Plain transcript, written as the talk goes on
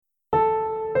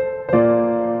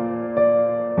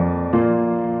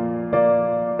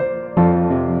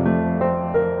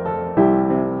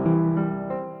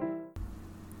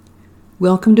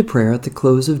Welcome to prayer at the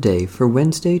close of day for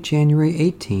Wednesday, January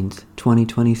 18th,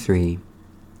 2023.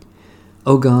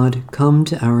 O God, come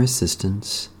to our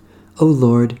assistance. O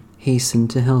Lord, hasten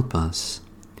to help us.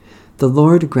 The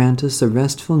Lord grant us a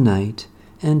restful night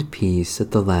and peace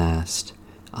at the last.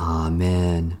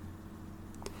 Amen.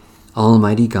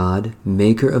 Almighty God,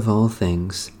 maker of all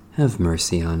things, have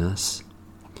mercy on us.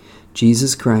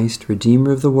 Jesus Christ,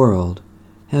 Redeemer of the world,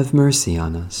 have mercy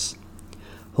on us.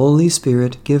 Holy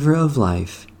Spirit, giver of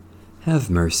life, have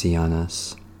mercy on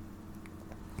us.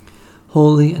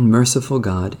 Holy and merciful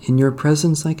God, in your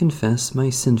presence I confess my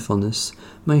sinfulness,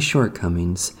 my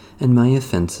shortcomings, and my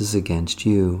offenses against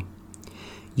you.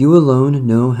 You alone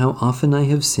know how often I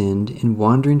have sinned in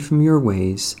wandering from your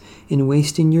ways, in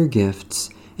wasting your gifts,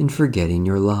 in forgetting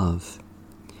your love.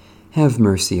 Have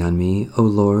mercy on me, O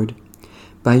Lord.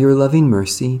 By your loving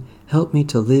mercy, help me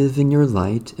to live in your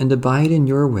light and abide in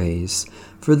your ways,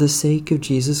 for the sake of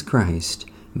Jesus Christ,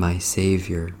 my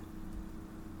Savior.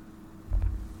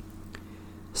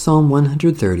 Psalm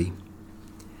 130.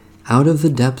 Out of the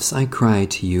depths I cry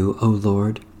to you, O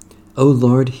Lord. O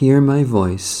Lord, hear my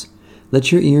voice.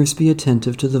 Let your ears be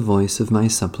attentive to the voice of my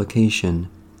supplication.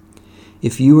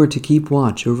 If you were to keep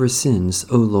watch over sins,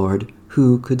 O Lord,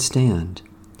 who could stand?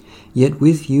 Yet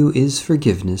with you is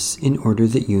forgiveness, in order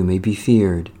that you may be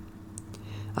feared.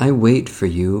 I wait for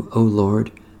you, O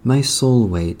Lord. My soul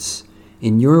waits.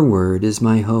 In your word is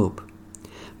my hope.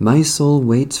 My soul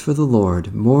waits for the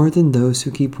Lord more than those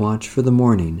who keep watch for the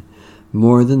morning,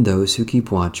 more than those who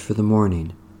keep watch for the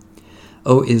morning.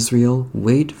 O Israel,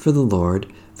 wait for the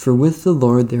Lord, for with the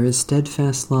Lord there is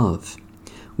steadfast love.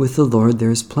 With the Lord there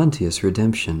is plenteous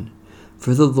redemption,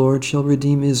 for the Lord shall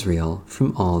redeem Israel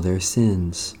from all their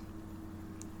sins.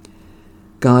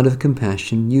 God of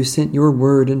compassion, you sent your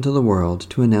word into the world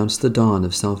to announce the dawn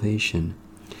of salvation.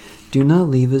 Do not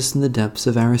leave us in the depths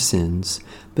of our sins,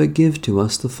 but give to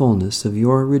us the fullness of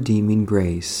your redeeming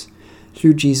grace,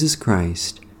 through Jesus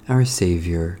Christ, our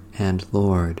Savior and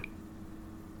Lord.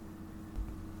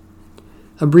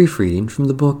 A brief reading from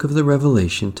the book of the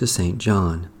Revelation to St.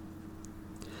 John.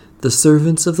 The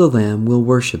servants of the Lamb will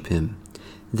worship him.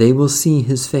 They will see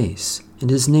his face, and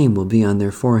his name will be on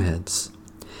their foreheads.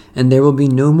 And there will be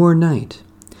no more night.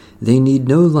 They need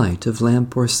no light of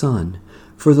lamp or sun,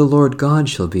 for the Lord God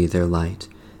shall be their light,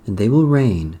 and they will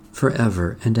reign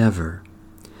forever and ever.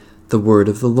 The word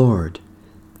of the Lord.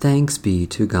 Thanks be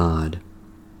to God.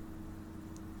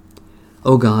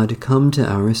 O God, come to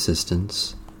our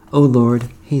assistance. O Lord,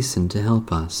 hasten to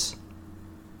help us.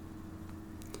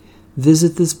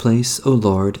 Visit this place, O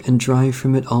Lord, and drive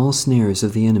from it all snares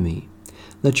of the enemy.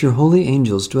 Let your holy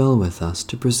angels dwell with us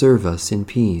to preserve us in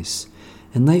peace,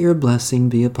 and let your blessing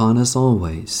be upon us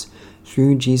always,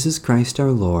 through Jesus Christ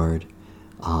our Lord.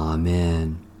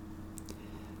 Amen.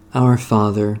 Our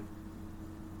Father,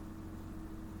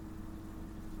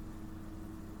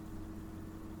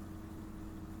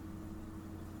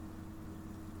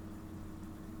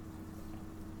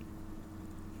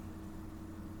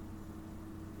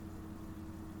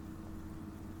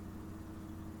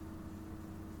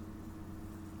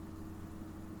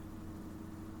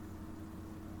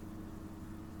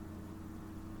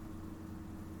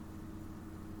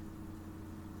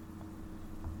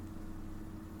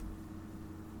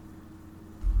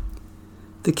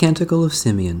 the Canticle of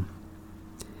Simeon.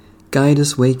 Guide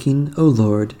us waking, O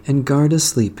Lord, and guard us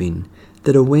sleeping,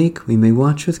 that awake we may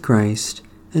watch with Christ,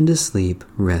 and asleep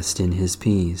rest in his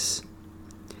peace.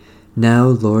 Now,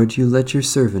 Lord, you let your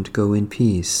servant go in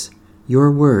peace. Your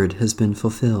word has been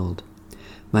fulfilled.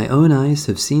 My own eyes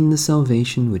have seen the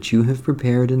salvation which you have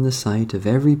prepared in the sight of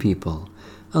every people,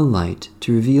 a light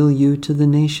to reveal you to the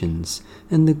nations,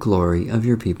 and the glory of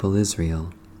your people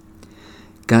Israel.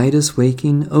 Guide us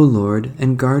waking, O Lord,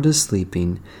 and guard us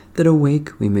sleeping, that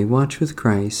awake we may watch with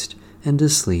Christ, and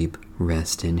asleep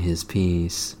rest in his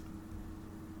peace.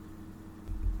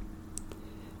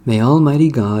 May Almighty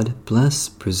God bless,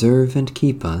 preserve, and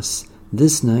keep us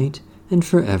this night and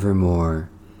forevermore.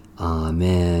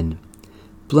 Amen.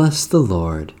 Bless the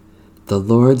Lord. The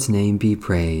Lord's name be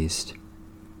praised.